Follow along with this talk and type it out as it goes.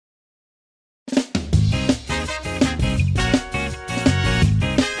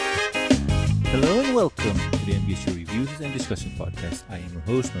Welcome to the MBS Reviews and Discussion Podcast. I am your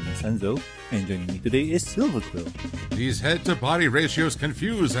host, known as Sanzo, and joining me today is Silver-Quill. These head-to-body ratios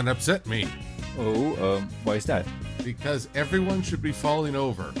confuse and upset me. Why is that? Because everyone should be falling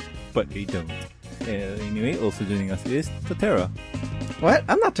over. But they don't. Anyway, also joining us is Torterra. What?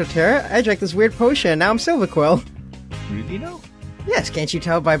 I'm not Torterra. I drank this weird potion. Now I'm Silver-Quill. Really now? Yes, can't you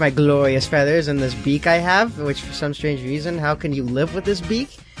tell by my glorious feathers and this beak I have? Which, for some strange reason, how can you live with this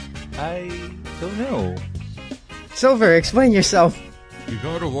beak? I don't know. Silver, explain yourself. You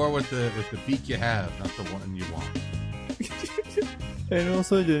go to war with the beak you have, not the one you want. And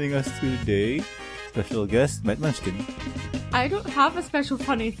also joining us today, special guest, Mad Munchkin. I don't have a special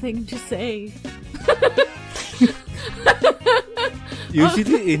funny thing to say.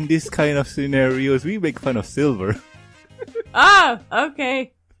 Usually in this kind of scenarios, we make fun of Silver. Ah,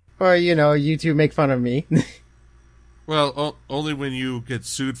 okay. Or, you two make fun of me. Well, only when you get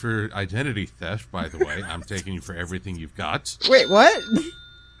sued for identity theft, by the way. I'm taking you for everything you've got. Wait, what?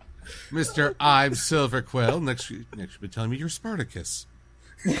 Mr. I'm Silver-Quill. Next you'll be telling me you're Spartacus.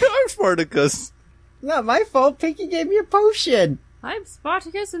 I'm Spartacus. Not my fault. Pinkie gave me a potion. I'm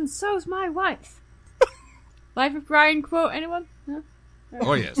Spartacus and so's my wife. Life of Brian quote, anyone? No?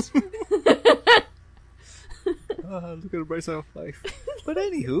 Oh, yes. Look at the bright side of life. But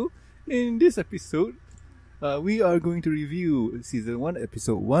anywho, in this episode, we are going to review Season 1,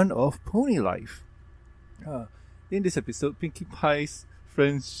 Episode 1 of Pony Life. In this episode, Pinkie Pie's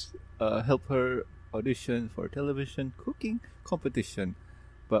friends help her audition for a television cooking competition.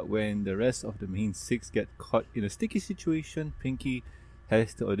 But when the rest of the main six get caught in a sticky situation, Pinkie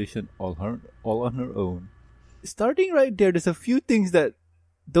has to audition all on her own. Starting right there, there's a few things that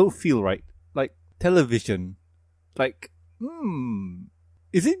don't feel right. Like television. Like,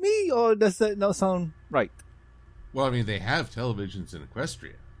 is it me or does that not sound right? Well, I mean, they have televisions in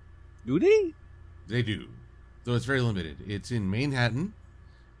Equestria. Do they? They do. Though it's very limited. It's in Manhattan.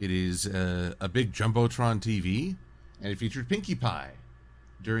 It is a big Jumbotron TV. And it featured Pinkie Pie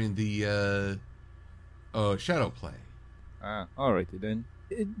during the Shadow Play. Alrighty then.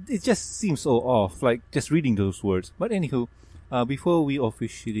 It just seems so off, like just reading those words. But anywho, before we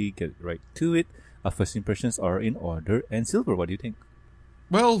officially get right to it, our first impressions are in order. And Silver, what do you think?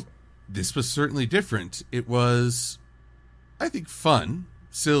 Well, this was certainly different. It was, I think, fun,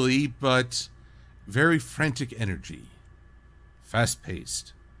 silly, but very frantic energy.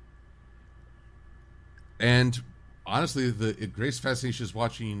 Fast-paced. And honestly, it greatest fascination is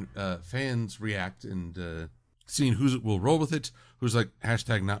watching fans react and seeing who will roll with it, who's like,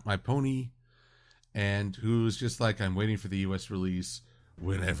 #NotMyPony, and who's just like, I'm waiting for the US release,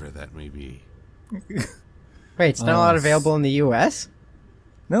 whenever that may be. Wait, it's not available in the US?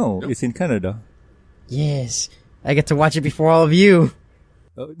 No, Nope. It's in Canada. Yes. I get to watch it before all of you.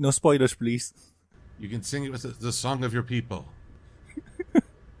 No spoilers, please. You can sing it with the song of your people.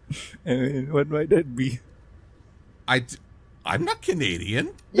 And what might that be? I'm not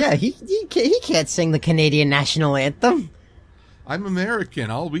Canadian. Yeah, he can't sing the Canadian national anthem. I'm American.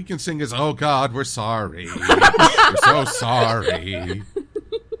 All we can sing is, oh God, we're sorry. We're so sorry.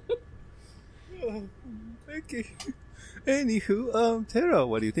 Okay. Anywho, Tara,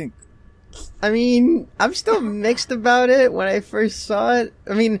 what do you think? I mean, I'm still mixed about it when I first saw it.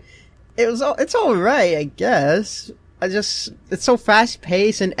 I mean, it's all right, I guess. It's so fast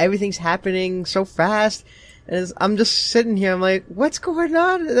paced and everything's happening so fast. And I'm just sitting here, I'm like, what's going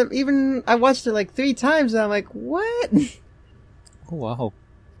on? I watched it like 3 times and I'm like, what? Oh, wow.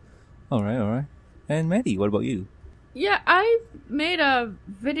 Alright. And Maddie, what about you? Yeah, I made a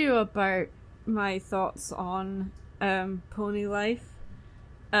video about my thoughts on Pony Life.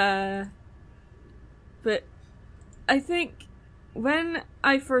 But I think when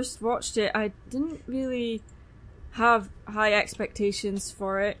I first watched it, I didn't really have high expectations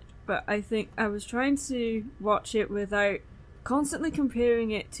for it. But I think I was trying to watch it without constantly comparing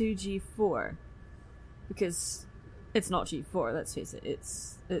it to G4. Because it's not G4, let's face it.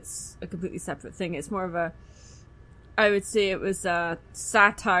 It's a completely separate thing. It's more of I would say it was a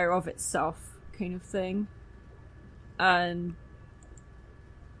satire of itself kind of thing. And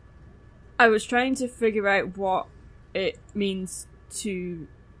I was trying to figure out what it means to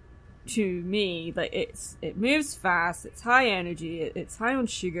me. Like, it moves fast, it's high energy, it's high on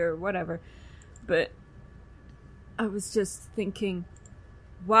sugar, whatever. But I was just thinking,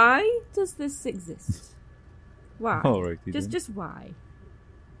 why does this exist? Why? Alrighty, just why?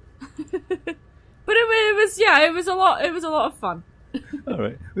 But it was a lot of fun.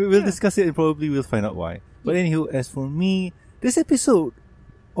 Alright. We'll discuss it and probably we'll find out why. But anywho, as for me, this episode,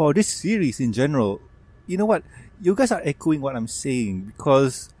 or this series in general, you know what? You guys are echoing what I'm saying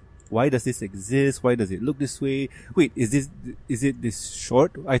because why does this exist? Why does it look this way? Wait, is it this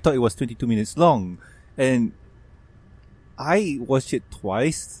short? I thought it was 22 minutes long. And I watched it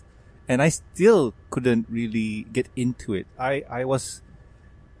twice and I still couldn't really get into it. I was,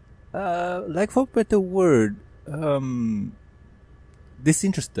 like for a better word,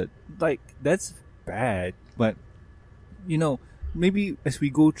 disinterested. Like, that's bad. But, you know, maybe as we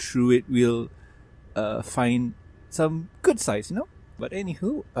go through it, we'll find some good sides, you know? But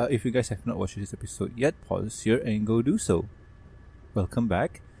anywho, if you guys have not watched this episode yet, pause here and go do so. Welcome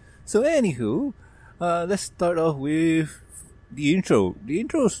back. So anywho, let's start off with the intro. The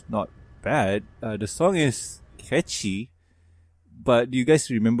intro's not bad. The song is catchy, but do you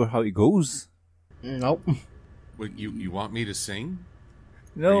guys remember how it goes? Nope. Wait, you want me to sing?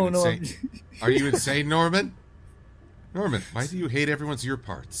 No. Are you insane, Norman? Norman, why do you hate everyone's ear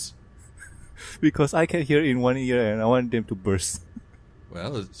parts? Because I can hear in one ear and I want them to burst.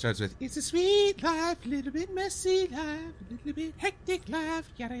 Well, it starts with, it's a sweet life, a little bit messy life, a little bit hectic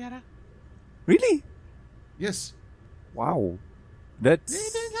life, yada yada. Really? Yes. Wow. That's...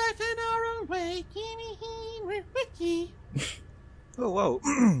 Living life in our own way, we're wiki. Oh, wow.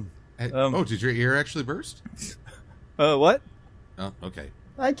 Oh, did your ear actually burst? What? Oh, okay.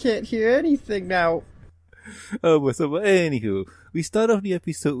 I can't hear anything now. But anywho, we start off the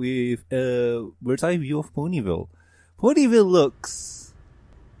episode with a bird's eye view of Ponyville. Ponyville looks...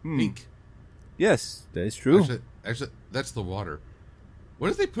 Pink. Yes, that is true. Actually, that's the water. What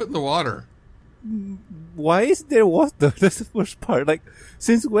did they put in the water? Why is there water? That's the first part. Like,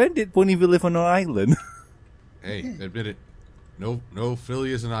 since when did Ponyville live on an island? Hey, admit it. No,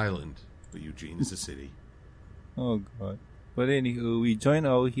 Philly is an island, but Eugene is a city. Oh god. But anywho, we join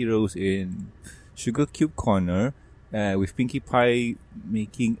our heroes in Sugar Cube Corner, with Pinkie Pie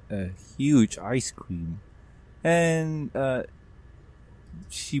making a huge ice cream. And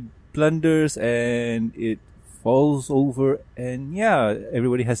she blunders and it falls over, and yeah,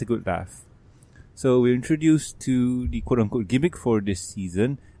 everybody has a good laugh. So we're introduced to the quote-unquote gimmick for this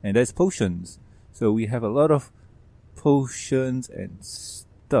season, and that's potions. So we have a lot of potions and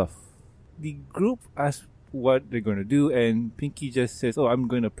stuff. The group asks what they're going to do, and Pinkie just says, oh, I'm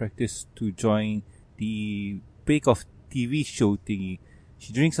going to practice to join the Bake Off TV show thingy.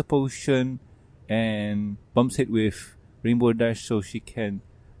 She drinks a potion and bumps it with Rainbow Dash so she can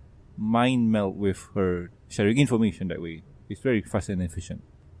mind meld with her, sharing information that way. It's very fast and efficient.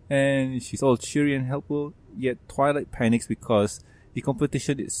 And she's all cheery and helpful, yet Twilight panics because the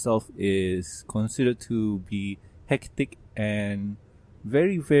competition itself is considered to be hectic and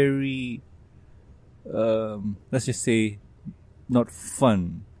very, very, let's just say, not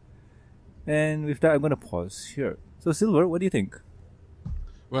fun. And with that, I'm going to pause here. So, Silver, what do you think?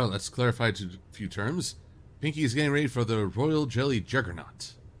 Well, let's clarify to a few terms. Pinkie is getting ready for the Royal Jelly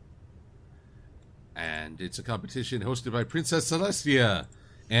Juggernaut. And it's a competition hosted by Princess Celestia.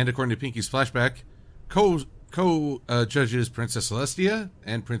 And according to Pinkie's flashback, co-judges Princess Celestia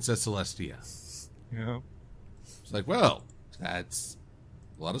and Princess Celestia. Yeah. It's like, well, that's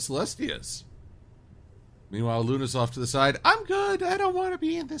a lot of Celestias. Meanwhile, Luna's off to the side. I'm good. I don't want to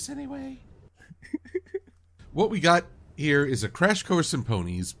be in this anyway. What we got here is a crash course in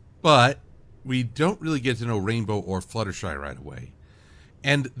ponies, but we don't really get to know Rainbow or Fluttershy right away.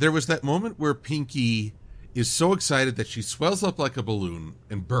 And there was that moment where Pinkie is so excited that she swells up like a balloon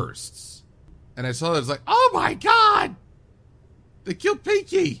and bursts. And I saw that, I was like, oh my god! They killed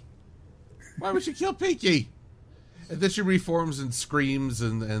Pinkie! Why would she kill Pinkie? And then she reforms and screams,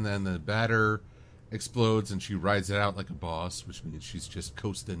 and then the batter explodes, and she rides it out like a boss, which means she's just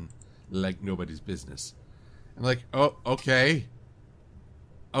coasting like nobody's business. I'm like, oh, okay.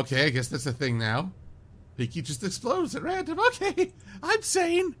 Okay, I guess that's a thing now. Pinkie just explodes at random. Okay, I'm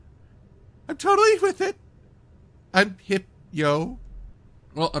sane. I'm totally with it. I'm hip, yo.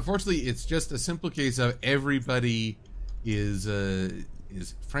 Well, unfortunately, it's just a simple case of everybody is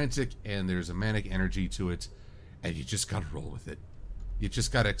frantic and there's a manic energy to it, and you just gotta roll with it. You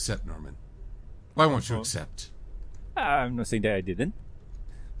just gotta accept, Norman. Why won't you accept? I'm not saying that I didn't.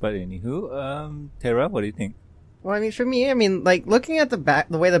 But anywho, Tara, what do you think? Well, I mean, for me, like, looking at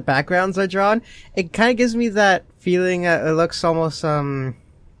the way the backgrounds are drawn, it kind of gives me that feeling, it looks almost, how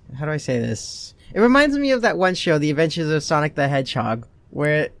do I say this? It reminds me of that one show, The Adventures of Sonic the Hedgehog,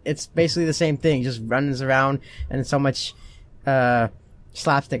 where it's basically the same thing, just runs around, and so much,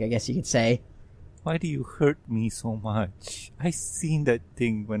 slapstick, I guess you could say. Why do you hurt me so much? I seen that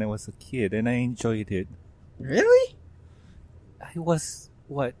thing when I was a kid, and I enjoyed it. Really? I was,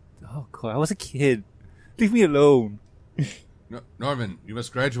 what? Oh god, I was a kid. Leave me alone. No, Norman, you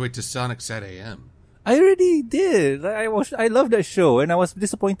must graduate to Sonic Sat AM. I already did. I love that show, and I was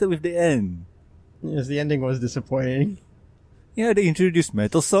disappointed with the end. Yes, the ending was disappointing. Yeah, they introduced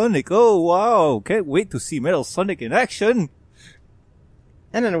Metal Sonic. Oh wow! Can't wait to see Metal Sonic in action.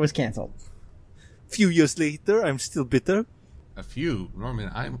 And then it was cancelled. Few years later, I'm still bitter. A few, Norman.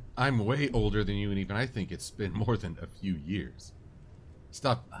 I'm way older than you, and even I think it's been more than a few years.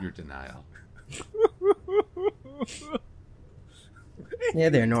 Stop your denial. Yeah,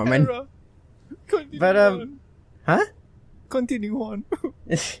 there, Norman. Tara, continue But on. huh? Continue on.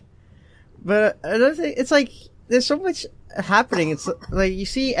 But another thing, it's like there's so much happening. It's like you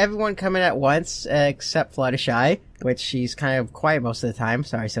see everyone coming at once except Fluttershy, which she's kind of quiet most of the time.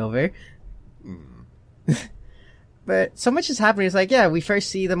 Sorry, Silver. But so much is happening. It's like, yeah, we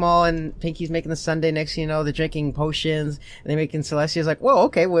first see them all, and Pinkie's making the sundae. Next thing you know, they're drinking potions, and they're making Celestia's like, whoa,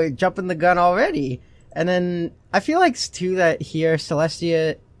 okay, we're jumping the gun already. And then I feel like too that here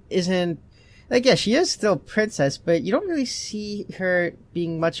Celestia isn't like, yeah, she is still princess, but you don't really see her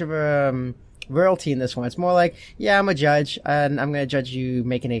being much of a royalty in this one. It's more like, yeah, I'm a judge, and I'm gonna judge you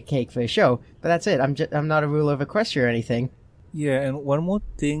making a cake for a show, but that's it. I'm not a ruler of Equestria or anything. Yeah, and one more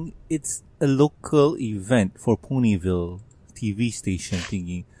thing, it's a local event for Ponyville TV station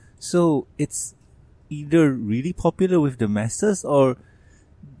thingy. So it's either really popular with the masses or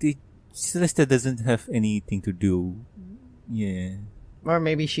Celestia doesn't have anything to do. Yeah. Or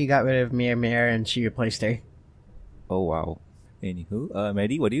maybe she got rid of Mir and she replaced her. Oh wow. Anywho,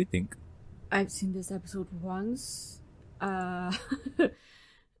 Maddie, what do you think? I've seen this episode once.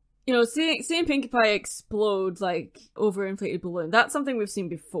 You know, seeing Pinkie Pie explode like overinflated balloon, that's something we've seen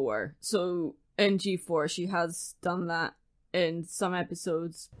before. So in G4 she has done that in some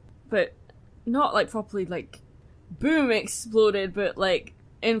episodes, but not like properly like boom exploded, but like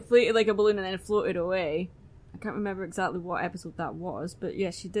inflated like a balloon and then floated away. I can't remember exactly what episode that was, but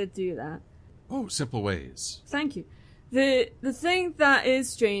yeah, she did do that. Oh, Simple Ways. Thank you. The thing that is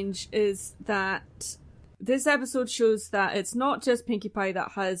strange is that this episode shows that it's not just Pinkie Pie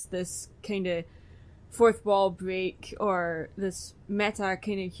that has this kind of fourth wall break or this meta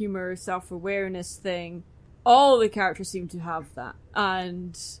kind of humor, self-awareness thing. All the characters seem to have that.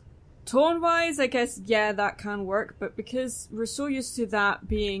 And tone-wise, I guess, yeah, that can work, but because we're so used to that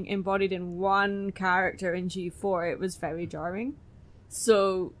being embodied in one character in G4, it was very jarring.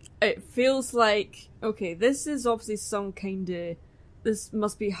 So it feels like, okay, this is obviously some kind of... This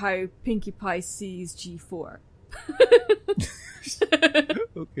must be how Pinkie Pie sees G4.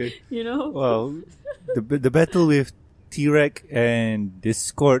 Okay. You know? Well, the battle with T-Rex and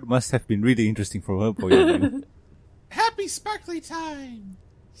Discord must have been really interesting for her point of view. Happy sparkly time!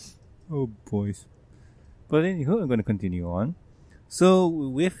 Oh, boys. But anywho, I'm going to continue on. So,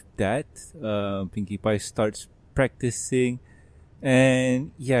 with that, Pinkie Pie starts practicing.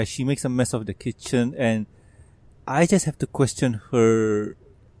 And, yeah, she makes a mess of the kitchen. And I just have to question her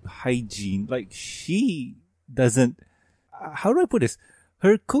hygiene. Like, she doesn't... How do I put this?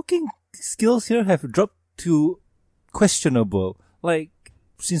 Her cooking skills here have dropped to questionable. Like,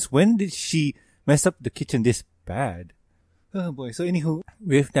 since when did she mess up the kitchen this bad? Oh boy. So anywho,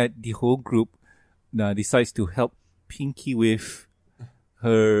 with that, the whole group decides to help Pinkie with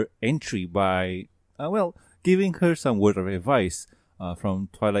her entry by, giving her some word of advice from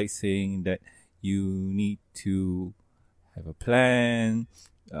Twilight, saying that you need to have a plan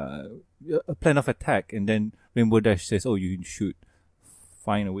of attack. And then Rainbow Dash says, oh, you should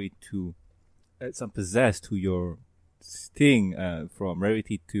find a way to add some pizzazz to your sting, from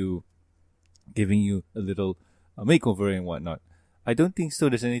Rarity to giving you a little makeover and whatnot. I don't think so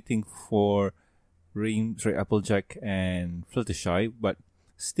there's anything for Applejack and Fluttershy, but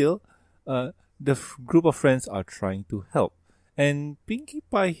still, the group of friends are trying to help. And Pinkie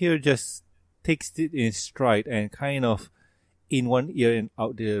Pie here just takes it in stride and kind of in one ear and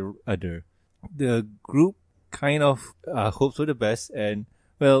out the other. The group kind of hopes for the best, and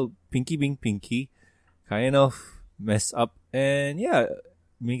well, Pinkie being Pinkie, kind of mess up and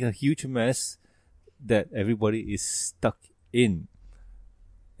make a huge mess that everybody is stuck in.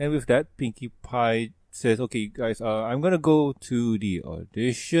 And with that, Pinkie Pie says, okay guys, I'm gonna go to the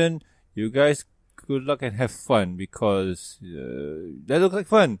audition. You guys good luck and have fun, because that looks like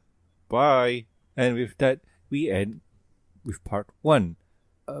fun. Bye. And with that, we end with part 1.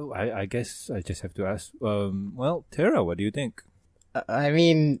 I guess I just have to ask, Tara, what do you think? I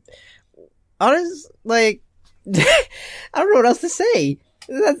mean, honest, like, I don't know what else to say.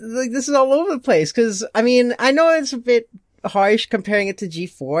 This is all over the place, because, I mean, I know it's a bit harsh comparing it to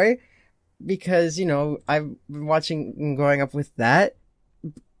G4, because, you know, I've been watching and growing up with that,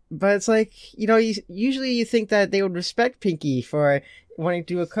 But it's like, usually you think that they would respect Pinkie for wanting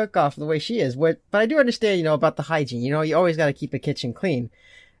to do a cook-off the way she is. But I do understand, about the hygiene. You always got to keep a kitchen clean.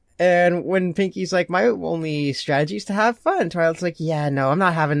 And when Pinkie's like, my only strategy is to have fun, Twilight's like, yeah, no, I'm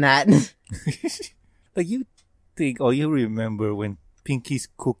not having that. Like, you think, or you remember when Pinkie's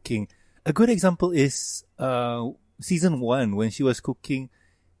cooking. A good example is season 1 when she was cooking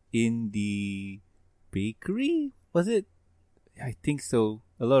in the bakery. Was it? I think so.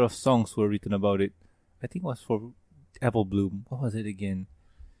 A lot of songs were written about it. I think it was for Apple Bloom. What was it again?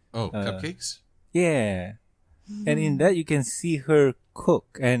 Oh, cupcakes? Yeah. And in that you can see her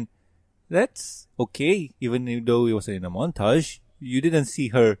cook, and that's okay. Even though it was in a montage, you didn't see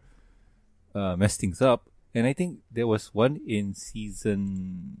her mess things up. And I think there was one in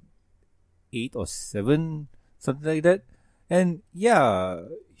season 8 or 7, something like that. And yeah,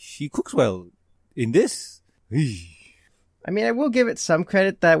 she cooks well. In this, I mean, I will give it some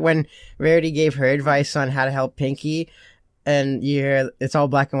credit that when Rarity gave her advice on how to help Pinkie, and you hear it's all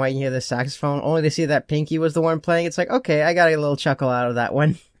black and white, and you hear the saxophone, only to see that Pinkie was the one playing, it's like, okay, I got a little chuckle out of that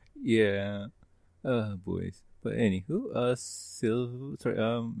one. yeah. Boys. But anywho,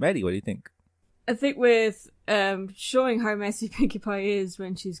 Maddie, what do you think? I think with showing how messy Pinkie Pie is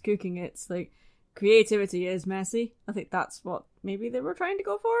when she's cooking, it's like creativity is messy. I think that's what maybe they were trying to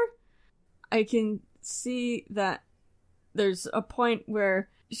go for. I can see that there's a point where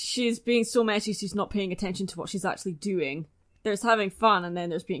she's being so messy she's not paying attention to what she's actually doing. There's having fun and then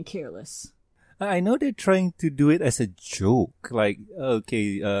there's being careless. I know they're trying to do it as a joke. Like,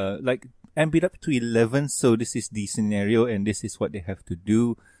 okay, like amp it up to 11, so this is the scenario and this is what they have to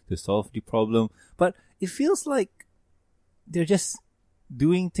do to solve the problem. But it feels like they're just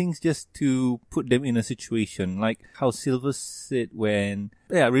doing things just to put them in a situation. Like how Silver said when,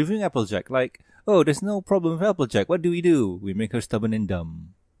 reviewing Applejack. Like, oh, there's no problem with Applejack. What do? We make her stubborn and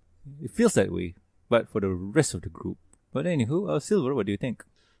dumb. It feels that way, but for the rest of the group. But anywho, Silver, what do you think?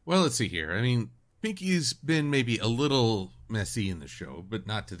 Well, let's see here. I mean, Pinkie's been maybe a little messy in the show, but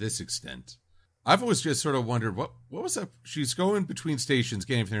not to this extent. I've always just sort of wondered, what was up? She's going between stations,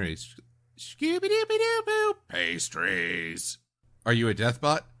 getting everything ready. Scooby-Dooby-Doo-Boo, pastries. Are you a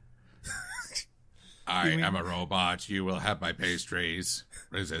deathbot? I am a robot. You will have my pastries.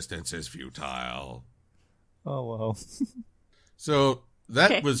 Resistance is futile. Oh, wow. So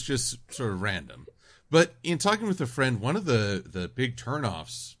that was just sort of random. But in talking with a friend, one of the big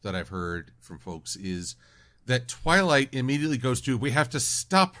turnoffs that I've heard from folks is that Twilight immediately goes to, we have to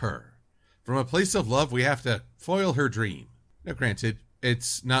stop her. From a place of love, we have to foil her dream. Now, granted,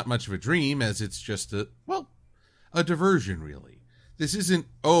 it's not much of a dream, as it's just a diversion, really. This isn't,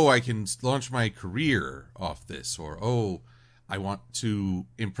 I can launch my career off this, or, I want to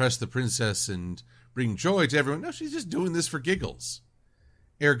impress the princess and bring joy to everyone. No, she's just doing this for giggles.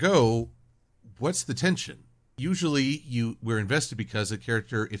 Ergo, what's the tension? Usually we're invested because a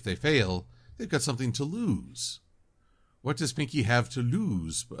character, if they fail, they've got something to lose. What does Pinkie have to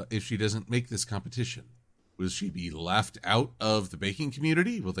lose if she doesn't make this competition? Will she be laughed out of the baking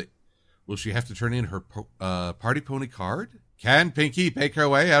community? Will she have to turn in her party pony card? Can Pinkie bake her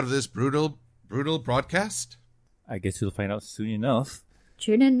way out of this brutal broadcast? I guess we'll find out soon enough.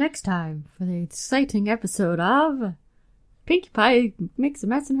 Tune in next time for the exciting episode of Pinkie Pie makes a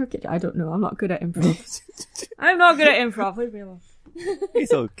mess in her kitchen. I don't know. I'm not good at improv. I'm not good at improv. Leave me alone.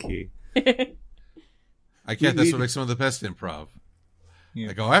 It's okay. I can't. That's what makes some of the best improv.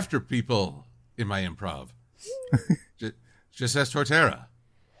 Yeah. I go after people in my improv. just ask Torterra.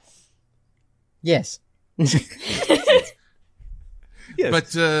 Yes. Yes.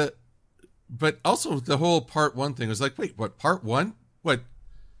 But also the whole part 1 thing was like, wait, what, part 1? What,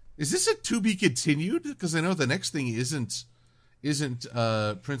 is this a to be continued? Because I know the next thing isn't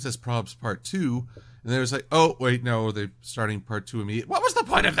Princess Probz part 2. And there was like, oh, wait, no, they're starting part 2 immediately. What was the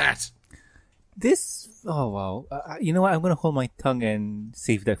point of that? Oh, wow. You know what? I'm going to hold my tongue and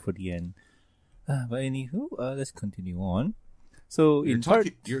save that for the end. But anywho, let's continue on. So you're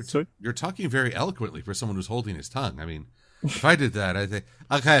talking very eloquently for someone who's holding his tongue. I mean, if I did that, I'd say,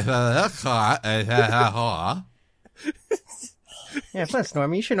 okay. Yeah, plus,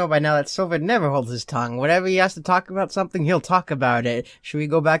 Norm, you should know by now that Silver never holds his tongue. Whenever he has to talk about something, he'll talk about it. Should we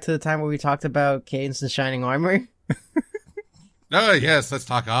go back to the time where we talked about Cadence's shining armor? Oh, yes, let's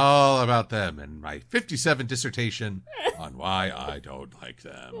talk all about them and my 57 dissertation on why I don't like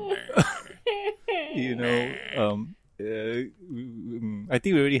them. You know, I think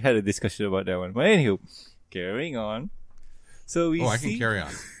we already had a discussion about that one. But anywho, carrying on. So I can carry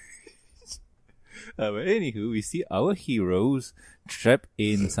on. But anywho, we see our heroes trapped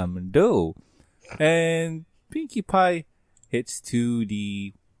in some dough. And Pinkie Pie heads to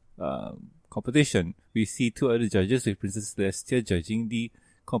the competition. We see two other judges with Princess Celestia judging the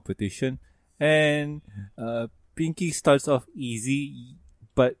competition, and Pinkie starts off easy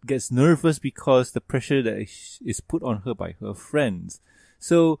but gets nervous because the pressure that is put on her by her friends.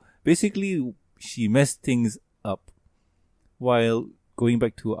 So basically she messed things up. While going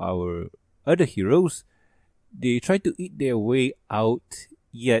back to our other heroes, they try to eat their way out,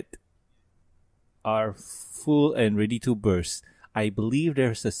 yet are full and ready to burst. I believe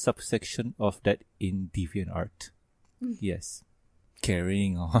there's a subsection of that in DeviantArt. Yes.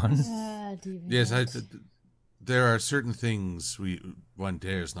 Carrying on. Yes, there are certain things one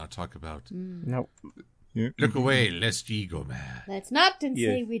dares not talk about. Nope. Look away, lest ye go mad. Let's not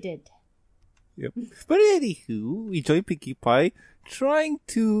say we did. Yep. But anywho, we join Pinkie Pie trying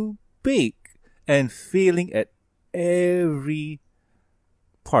to bake and failing at every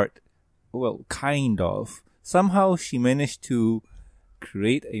part. Well, kind of. Somehow she managed to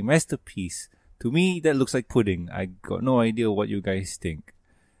create a masterpiece. To me, that looks like pudding. I got no idea what you guys think.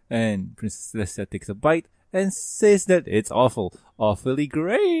 And Princess Celestia takes a bite and says that it's awfully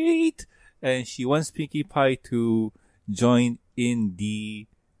great. And she wants Pinkie Pie to join in the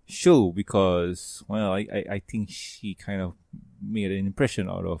show because, well, I think she kind of made an impression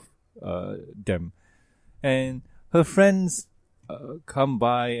out of them. And her friends come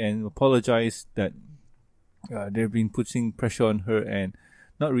by and apologize that they've been putting pressure on her and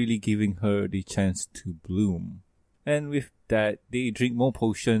not really giving her the chance to bloom. And with that, they drink more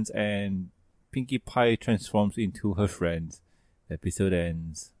potions and Pinkie Pie transforms into her friends. Episode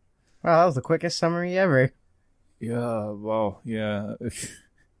ends. Wow, that was the quickest summary ever. Yeah, wow, yeah.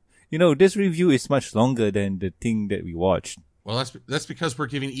 This review is much longer than the thing that we watched. Well, that's because we're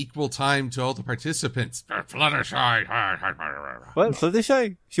giving equal time to all the participants. Fluttershy. What?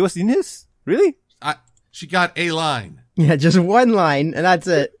 Fluttershy? She was in this? Really? She got a line. Yeah, just one line, and that's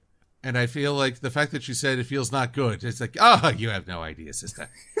it. And I feel like the fact that she said it feels not good, it's like, oh, you have no idea, sister.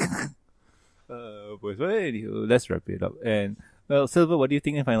 But anywho, let's wrap it up. And, well, Silver, what do you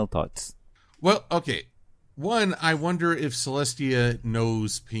think in final thoughts? Well, okay. One, I wonder if Celestia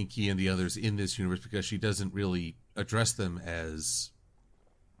knows Pinkie and the others in this universe because she doesn't really address them as,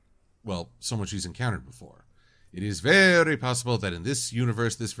 well, someone she's encountered before. It is very possible that in this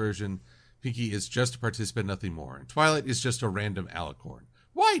universe, this version, Pinkie is just a participant, nothing more. And Twilight is just a random alicorn.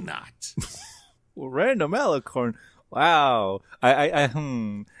 Why not? Random alicorn. Wow.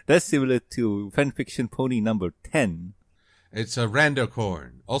 That's similar to fanfiction pony number 10. It's a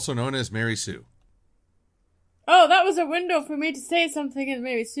randocorn, also known as Mary Sue. Oh, that was a window for me to say something in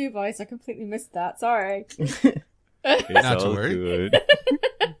Mary Sue voice. I completely missed that. Sorry. Not to worry. Good.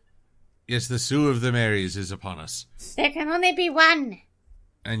 Yes, the Sue of the Marys is upon us. There can only be one.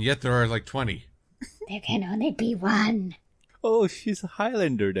 And yet there are like 20. There can only be one. Oh, she's a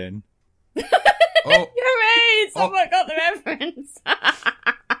Highlander then. Oh, You're right. Someone got the reference.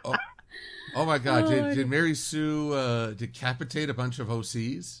 oh my God! Did Mary Sue decapitate a bunch of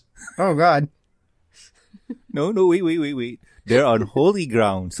OCs? Oh, God. No, wait. They're on holy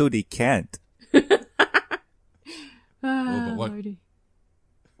ground, so they can't. But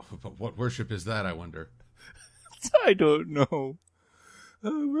what worship is that, I wonder? I don't know.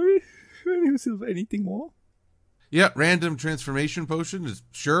 Anything more? Yeah, random transformation potion is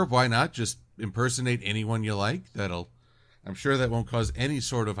sure. Why not? Just impersonate anyone you like. I'm sure that won't cause any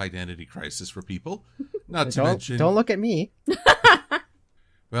sort of identity crisis for people. Not to mention, don't look at me.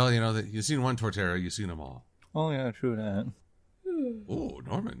 Well, you've seen one Torterra, you've seen them all. Oh yeah, true that. Oh,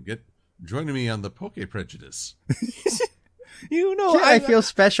 Norman, joining me on the Poke Prejudice. I feel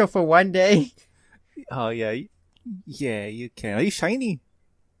special for one day. Oh yeah, you can. Are you shiny?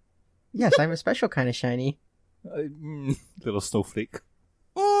 Yes, I'm a special kind of shiny. Little snowflake.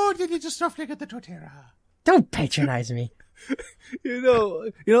 Oh, did you just snowflake at the Torterra? Don't patronize me.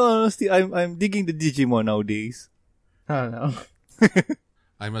 Honestly, I'm digging the Digimon nowadays. Oh no.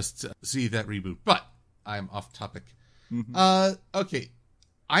 I must see that reboot, but I'm off topic. Mm-hmm. Okay.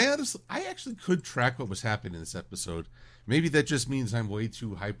 I actually could track what was happening in this episode. Maybe that just means I'm way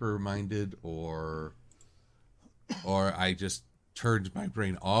too hyper-minded, or I just turned my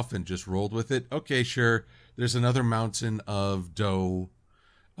brain off and just rolled with it. Okay, sure. There's another mountain of dough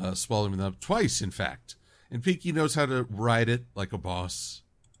swallowing them up twice, in fact. And Pinkie knows how to ride it like a boss.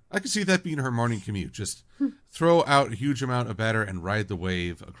 I could see that being her morning commute. Just throw out a huge amount of batter and ride the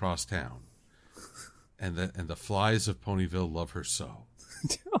wave across town. And the flies of Ponyville love her so.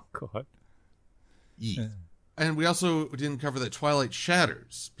 Oh, God. Yeah. And we also didn't cover that Twilight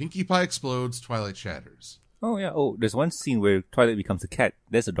shatters. Pinkie Pie explodes, Twilight shatters. Oh, yeah. Oh, there's one scene where Twilight becomes a cat.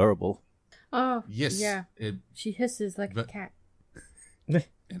 That's adorable. Oh, yes. Yeah. She hisses like a cat.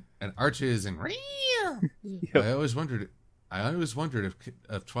 and arches and. Yep. I always wondered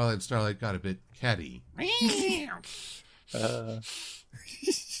if Twilight and Starlight got a bit catty.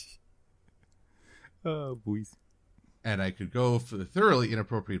 Oh, boys. And I could go for the thoroughly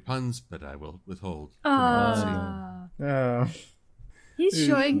inappropriate puns, but I will withhold. Oh. He's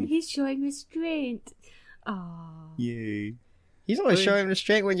showing restraint. Yay. He's only showing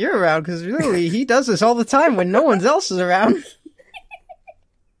restraint when you're around, because really, he does this all the time when no one else is around.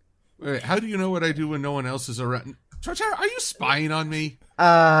 Wait, how do you know what I do when no one else is around? Torterra, are you spying on me?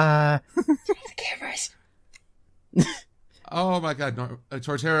 The cameras. Oh my god,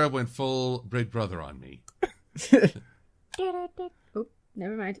 Torterra went full Big Brother on me. Oh,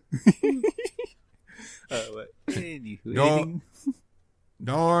 never mind. Anywho,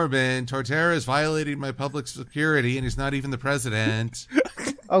 Norman, Torterra is violating my public security, and he's not even the president.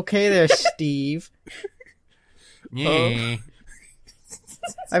 Okay there, Steve. Yeah.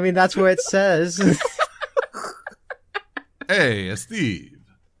 I mean, that's what it says. Hey, Steve.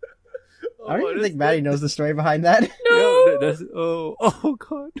 I don't even think Maddie knows the story behind that. No, oh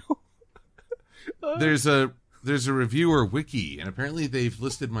god, no. There's a reviewer wiki, and apparently they've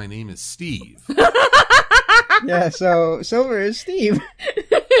listed my name as Steve. Yeah, so Silver is Steve.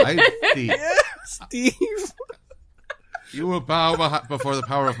 I'm Steve. Steve. You will bow before the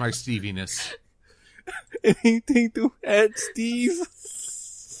power of my Steviness. Anything to add, Steve?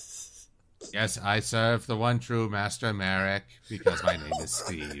 Yes, I serve the one true Master Merrick because my name is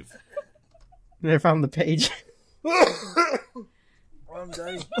Steve. I found the page. I'm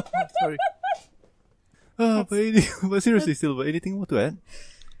dying. Sorry. But seriously, Silver, anything more to add?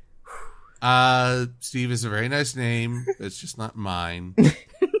 Steve is a very nice name. It's just not mine.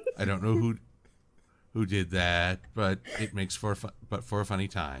 I don't know who did that, but it makes for a funny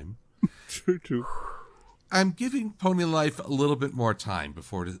time. True. I'm giving Pony Life a little bit more time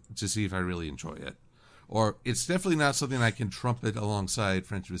before to see if I really enjoy it. Or it's definitely not something I can trumpet alongside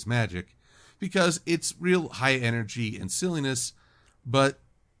Friendship is Magic, because it's real high energy and silliness, but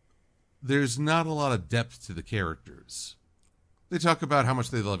there's not a lot of depth to the characters. They talk about how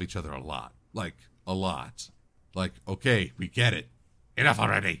much they love each other a lot. Like, a lot. Like, okay, we get it. Enough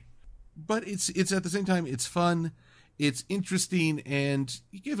already. But it's at the same time, it's fun, it's interesting, and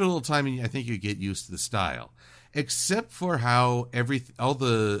you give it a little time and I think you get used to the style. Except for how all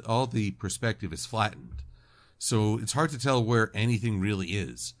the perspective is flattened. So it's hard to tell where anything really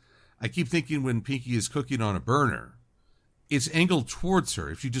is. I keep thinking when Pinkie is cooking on a burner, it's angled towards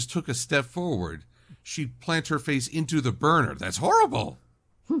her. If she just took a step forward, she'd plant her face into the burner. That's horrible.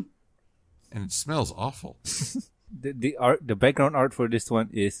 And it smells awful. The background art for this one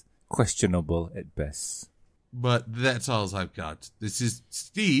is questionable at best. But that's all I've got. This is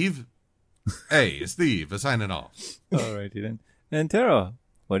Steve. Hey, Steve, signing off. Alrighty then. And Tara,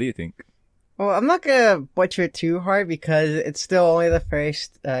 what do you think? Well, I'm not gonna butcher it too hard because it's still only the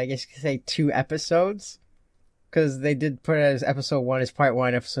first, I guess you could say 2 episodes. Because they did put it as episode 1 is part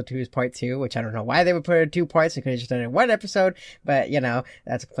 1, episode 2 is part 2, which I don't know why they would put it in 2 parts. They could have just done it in 1 episode, but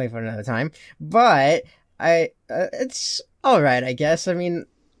that's a play for another time. But it's alright, I guess. I mean,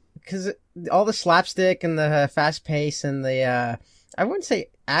 because all the slapstick and the fast pace and the, I wouldn't say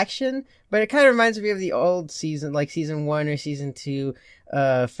action, but it kind of reminds me of the old season, like season 1 or season 2,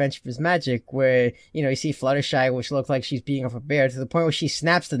 Friendship is Magic, where, you see Fluttershy, which looked like she's beating off a bear, to the point where she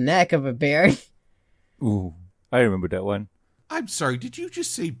snaps the neck of a bear. Ooh, I remember that one. I'm sorry, did you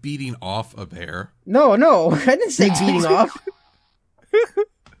just say beating off a bear? No, I didn't say beating off.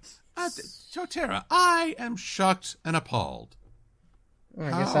 Torterra, I am shocked and appalled. I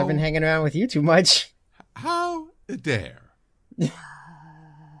guess I've been hanging around with you too much. How dare?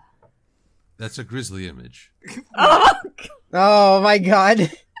 That's a grisly image. Oh my god.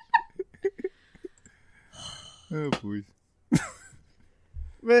 Oh, boy.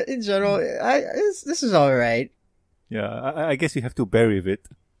 But in general, this is alright. Yeah, I guess you have to bear with it.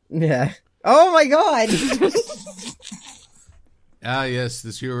 Yeah. Oh my god! Ah, yes,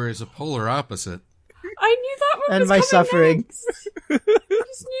 this viewer is a polar opposite. I knew that one And was my coming suffering. next. I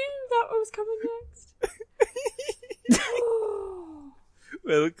just knew that one was coming next.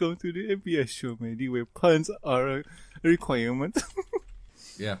 Welcome to the MBS show, matey, where puns are a requirement.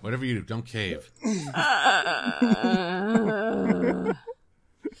 Yeah, whatever you do, don't cave.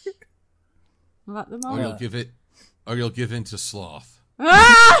 Let them Or all. you'll give in to sloth. No,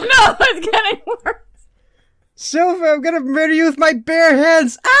 it's getting worse. Silver, I'm gonna murder you with my bare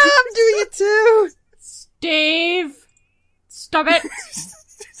hands! Ah, I'm doing it too! Steve! Stop it!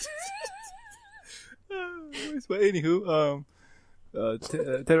 But anywho,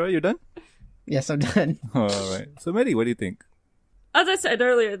 Tara, you done? Yes, I'm done. Alright. So, Maddie, what do you think? as I said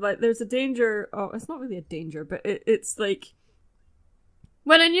earlier, like there's a danger. Oh, it's not really a danger, but it's like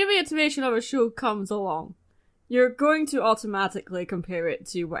when a new reiteration of a show comes along, you're going to automatically compare it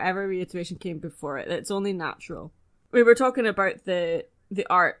to whatever reiteration came before it. It's only natural. We were talking about the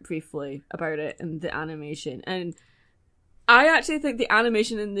art briefly about it and the animation, and I actually think the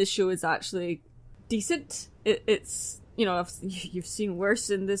animation in this show is actually decent. It's you've seen worse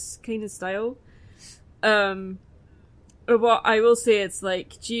in this kind of style. But what I will say, it's like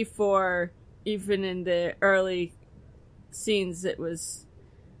G4, even in the early scenes, it's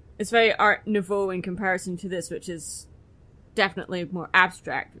very Art Nouveau in comparison to this, which is definitely more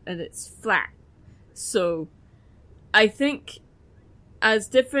abstract and it's flat. So I think as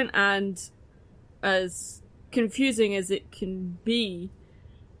different and as confusing as it can be,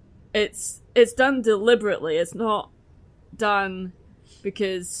 it's done deliberately. It's not done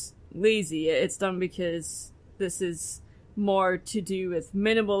because lazy. It's done because this is more to do with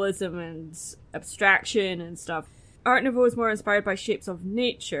minimalism and abstraction and stuff. Art Nouveau is more inspired by shapes of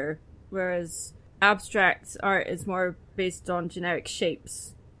nature, whereas abstract art is more based on generic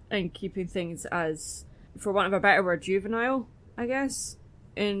shapes and keeping things as, for want of a better word, juvenile, I guess,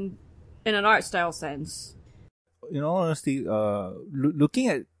 in an art style sense. In all honesty, looking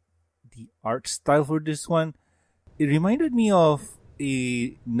at the art style for this one, it reminded me of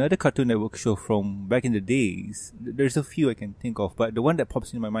another Cartoon Network show from back in the days. There's a few I can think of, but the one that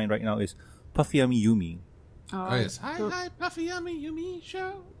pops in my mind right now is Puffy Yummy Yumi. Oh, yes. Hi, Puffy Yummy Yumi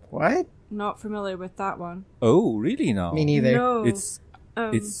show. What? Not familiar with that one. Oh, really now? Me neither. No. It's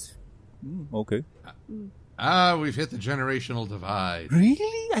okay. We've hit the generational divide.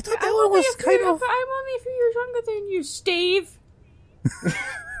 Really? I thought that one was kind of... I'm only a few years younger than you, Steve.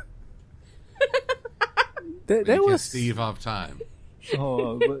 that was Steve off time.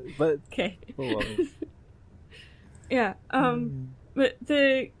 Oh, but Okay. oh, well. Yeah. But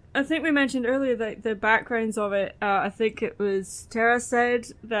I think we mentioned earlier that the backgrounds of it. I think it was Tara said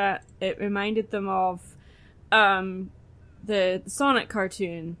that it reminded them of the Sonic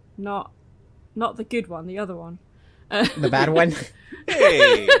cartoon, not the good one, the other one. The bad one?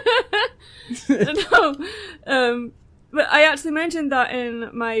 Hey! No. But I actually mentioned that in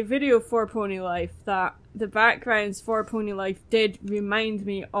my video for Pony Life, that the backgrounds for Pony Life did remind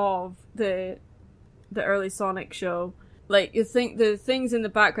me of the early Sonic show. Like, you think the things in the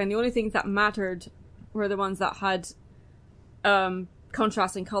background, the only things that mattered were the ones that had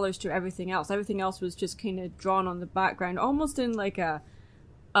contrasting colours to everything else. Everything else was just kind of drawn on the background, almost in like a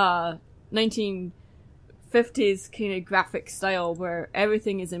 1950s kind of graphic style where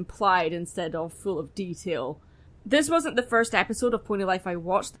everything is implied instead of full of detail. This wasn't the first episode of Pony Life I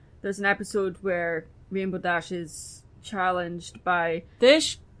watched. There's an episode where Rainbow Dash is challenged by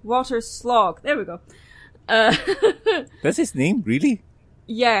Dishwater Slog. There we go. That's his name, really?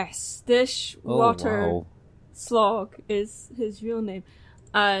 Yes, Dishwater wow. Slog is his real name.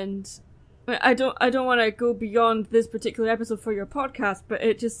 And I don't want to go beyond this particular episode for your podcast, but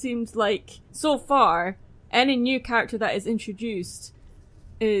it just seems like, so far, any new character that is introduced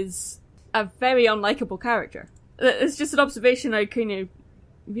is a very unlikable character. It's just an observation I kind of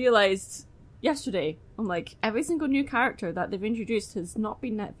realised yesterday. I'm like, every single new character that they've introduced has not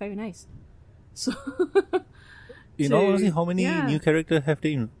been that very nice. So, honestly, how many new characters have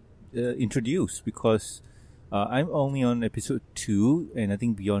they introduced? Because I'm only on episode 2, and I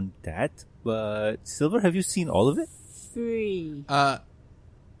think beyond that. But Silver, have you seen all of it? 3. I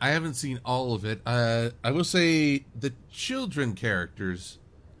haven't seen all of it. I will say the children characters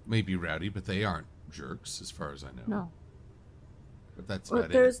may be rowdy, but they aren't jerks, as far as I know. No. But that's Well,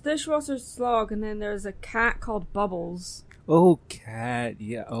 about there's it. Dishwater Slog, and then there's a cat called Bubbles. Oh, cat.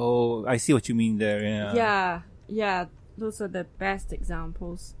 Yeah. Oh, I see what you mean there. Yeah. Yeah. Those are the best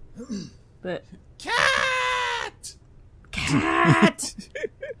examples. But Cat!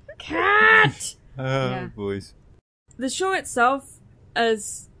 cat! Yeah. Boys. The show itself,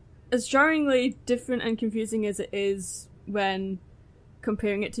 as jarringly different and confusing as it is when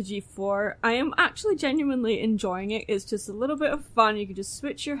comparing it to G4, I am actually genuinely enjoying it. It's just a little bit of fun. You can just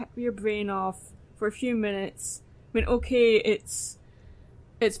switch your brain off for a few minutes. I mean, okay, it's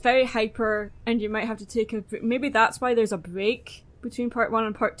very hyper, and you might have to take a... Maybe that's why there's a break between part 1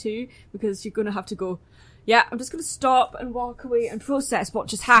 and part 2, because you're going to have to go, yeah, I'm just going to stop and walk away and process what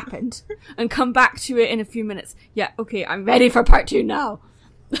just happened, and come back to it in a few minutes. Yeah, okay, I'm ready for part 2 now.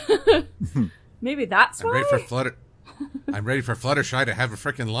 Maybe that's why? I'm ready for Fluttershy to have a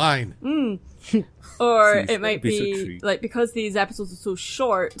frickin' line. Or Since it might episode be 3. like, because these episodes are so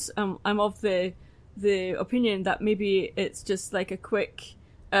short, I'm of the opinion that maybe it's just like a quick,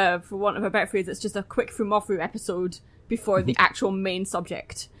 for want of a better phrase, it's just a quick Fumofu episode before the actual main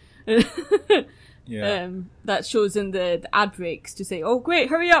subject. Yeah. That shows in the ad breaks to say, "Oh, great,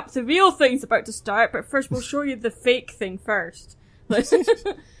 hurry up! The real thing's about to start, but first we'll show you the fake thing first." I see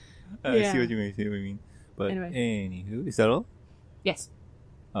Yeah. what you mean. But Anyway. anywho, is that all? Yes.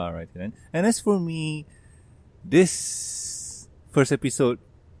 All right then. And as for me, this first episode,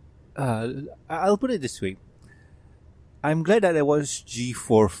 I'll put it this way. I'm glad that I watched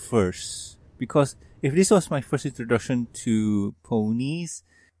G4 first, because if this was my first introduction to ponies,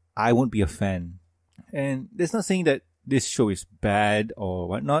 I won't be a fan. And that's not saying that this show is bad or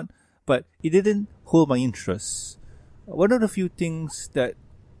whatnot, but it didn't hold my interest. One of the few things that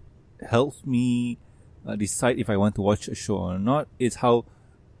helps me decide if I want to watch a show or not is how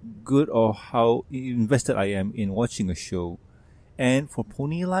good or how invested I am in watching a show. And for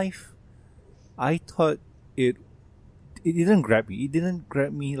Pony Life, I thought it didn't grab me. It didn't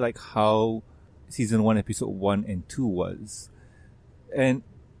grab me like how season 1, episode 1 and 2 was. And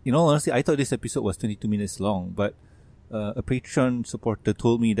in all honesty, I thought this episode was 22 minutes long, but a Patreon supporter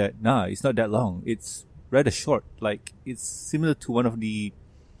told me that, nah, it's not that long. It's rather short. Like, it's similar to one of the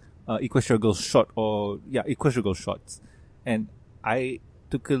Equestria Girls Equestria Girls shots. And I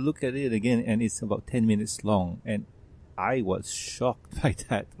took a look at it again, and it's about 10 minutes long. And I was shocked by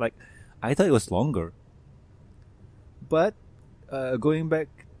that. Like, I thought it was longer. But going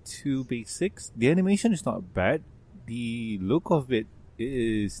back to basics, the animation is not bad. The look of it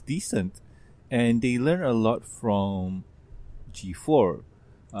is decent, and they learn a lot from G4.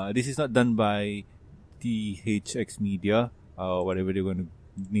 This is not done by DHX Media, whatever they're going to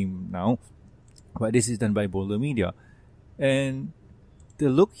name now, but this is done by Boulder Media. And the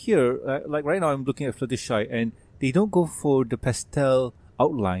look here, like right now I'm looking at Fluttershy, and they don't go for the pastel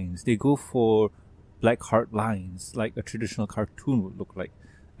outlines. They go for black hard lines, like a traditional cartoon would look like.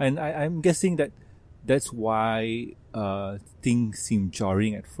 And I'm guessing that that's why things seem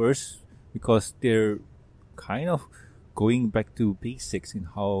jarring at first, because they're kind of going back to basics in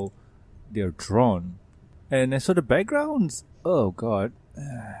how they're drawn. And as for the backgrounds, oh god,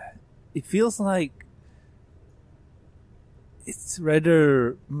 it feels like it's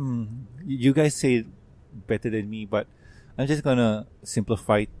rather... you guys say it better than me, but I'm just gonna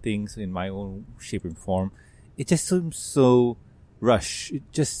simplify things in my own shape and form. It just seems so rushed. It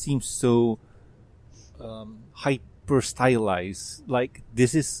just seems so hyper stylized. Like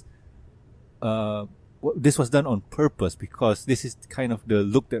this is this was done on purpose, because this is kind of the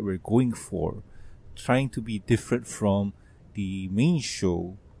look that we're going for, trying to be different from the main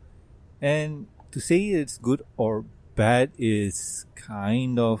show. And to say it's good or bad is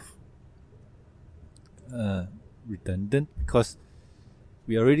kind of redundant, because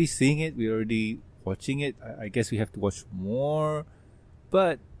we're already seeing it, we're already watching it. I guess we have to watch more,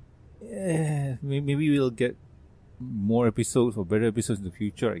 but maybe we'll get more episodes or better episodes in the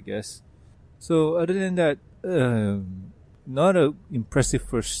future, I guess. So other than that, not a impressive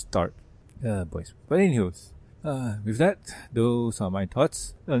first start, boys. But anyways, with that, those are my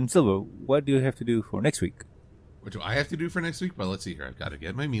thoughts. Silver, what do you have to do for next week? What do I have to do for next week? Well, let's see here. I've got to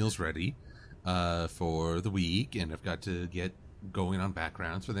get my meals ready for the week, and I've got to get going on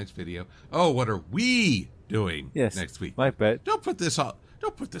backgrounds for the next video. Oh, what are we doing next week? My bad. Don't put this all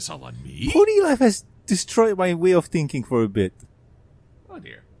on me. Pony Life has destroyed my way of thinking for a bit. Oh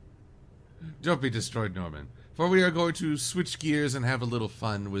dear. Don't be destroyed, Norman. For we are going to switch gears and have a little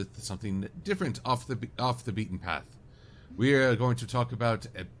fun with something different off the beaten path. We are going to talk about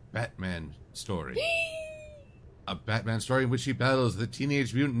a Batman story. A Batman story in which he battles the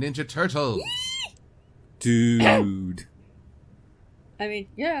Teenage Mutant Ninja Turtles. Dude. I mean,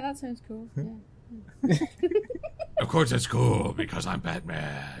 yeah, that sounds cool. Yeah. Of course it's cool, because I'm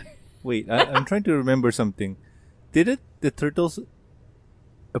Batman. Wait, I'm trying to remember something. Did the Turtles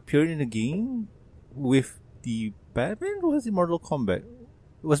appear in a game with the Batman, or was it Mortal Kombat?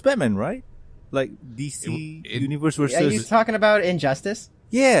 It was Batman, right? Like DC Universe versus... Are you talking about Injustice?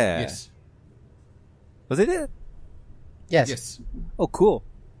 Yeah. Yes. Was it it? Yes. Yes. Oh, cool.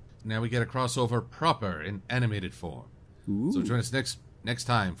 Now we get a crossover proper in animated form. Ooh. So join us next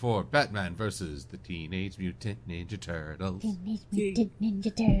time for Batman versus the Teenage Mutant Ninja Turtles. Teenage Mutant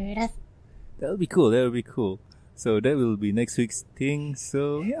Ninja Turtles. That'll be cool. So that will be next week's thing.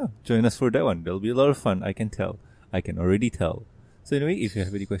 So yeah, join us for that one. That'll be a lot of fun. I can tell. I can already tell. So anyway, if you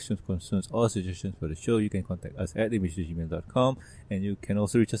have any questions, concerns, or suggestions for the show, you can contact us at themishgmail.com, and you can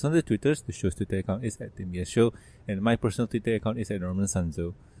also reach us on the Twitters. The show's Twitter account is at MBS Show, and my personal Twitter account is at Norman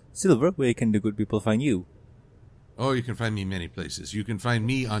Sanzo. Silver, where can the good people find you? Oh, you can find me many places. You can find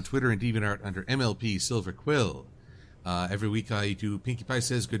me on Twitter and DeviantArt under MLP-Silver-Quill. Every week I do Pinkie Pie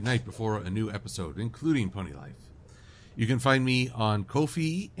Says Goodnight before a new episode, including Pony Life. You can find me on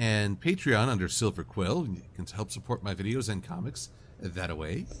Ko-fi and Patreon under Silver-Quill. You can help support my videos and comics that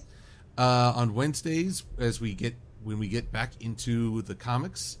way. On Wednesdays, when we get back into the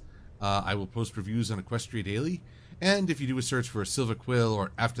comics, I will post reviews on Equestria Daily. And if you do a search for Silver-Quill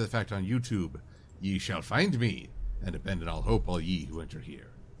or After the Fact on YouTube, ye shall find me, and abandon all hope, all ye who enter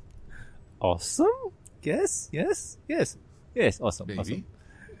here. Awesome. Yes. Awesome. Baby. Awesome.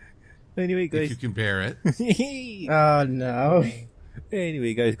 Anyway, guys. If you can bear it. Oh no.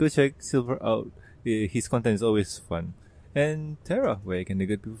 Anyway, guys, go check Silver out. His content is always fun. And Tara, where can the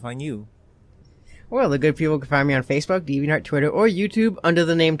good people find you? Well, the good people can find me on Facebook, DeviantArt, Twitter, or YouTube under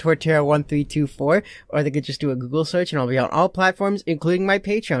the name Torterra1324, or they could just do a Google search and I'll be on all platforms, including my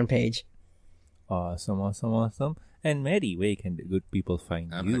Patreon page. Awesome. And Maddie, where can the good people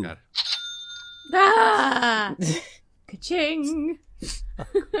find Oh you? my god. Ah! Ka-ching!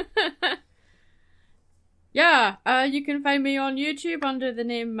 Yeah, you can find me on YouTube under the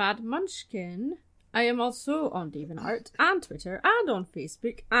name Mad Munchkin. I am also on DeviantArt and Twitter and on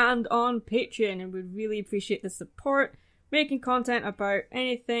Facebook and on Patreon, and would really appreciate the support, making content about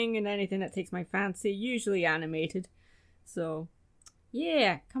anything and anything that takes my fancy, usually animated. So,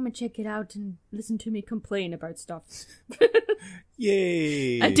 yeah, come and check it out and listen to me complain about stuff.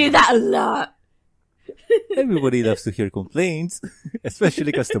 Yay! I do that a lot. Everybody loves to hear complaints,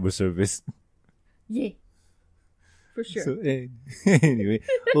 especially customer service. Yeah. For sure. So, anyway,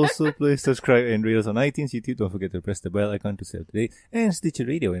 also please subscribe and rate us on iTunes, YouTube. Don't forget to press the bell icon to stay up to date, and Stitcher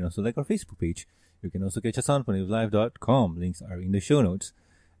Radio, and also like our Facebook page. You can also catch us on PonyLive.com. Links are in the show notes.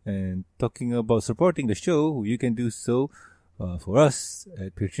 And talking about supporting the show, you can do so for us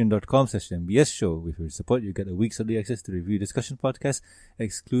at patreon.com/MBS show. With your support, you get a week's early access to review discussion podcasts,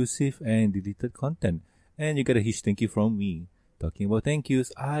 exclusive and deleted content. And you get a huge thank you from me. Talking about thank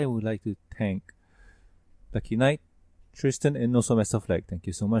yous, I would like to thank Lucky Knight, Tristan, and also myself. Thank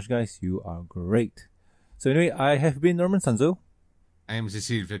you so much, guys. You are great. So anyway, I have been Norman Sanzo. I am the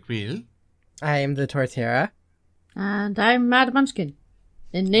Silver-Quill. I am the Torterra. And I'm Mad Munchkin.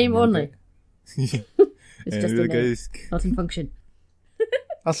 In name only. It's just a name, guys. not in function.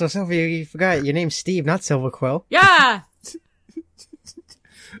 Also, Sylvia, you forgot your name's Steve, not Silver-Quill. Yeah!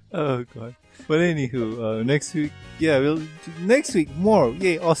 Oh god. But anywho, next week, next week more.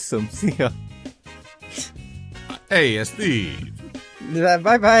 Yay, awesome. See ya. Hey, Steve.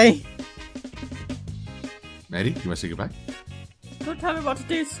 Bye-bye. Maddie, you want to say goodbye? Don't tell me what to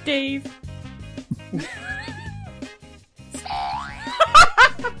do, Steve.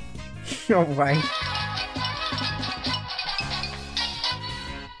 Oh, my.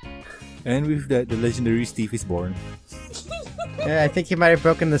 And with that, the legendary Steve is born. Yeah, I think you might have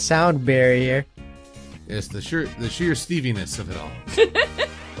broken the sound barrier. Yes, the sheer Steviness of it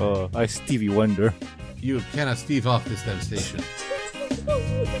all. I Stevie Wonder. You cannot Steve off this devastation.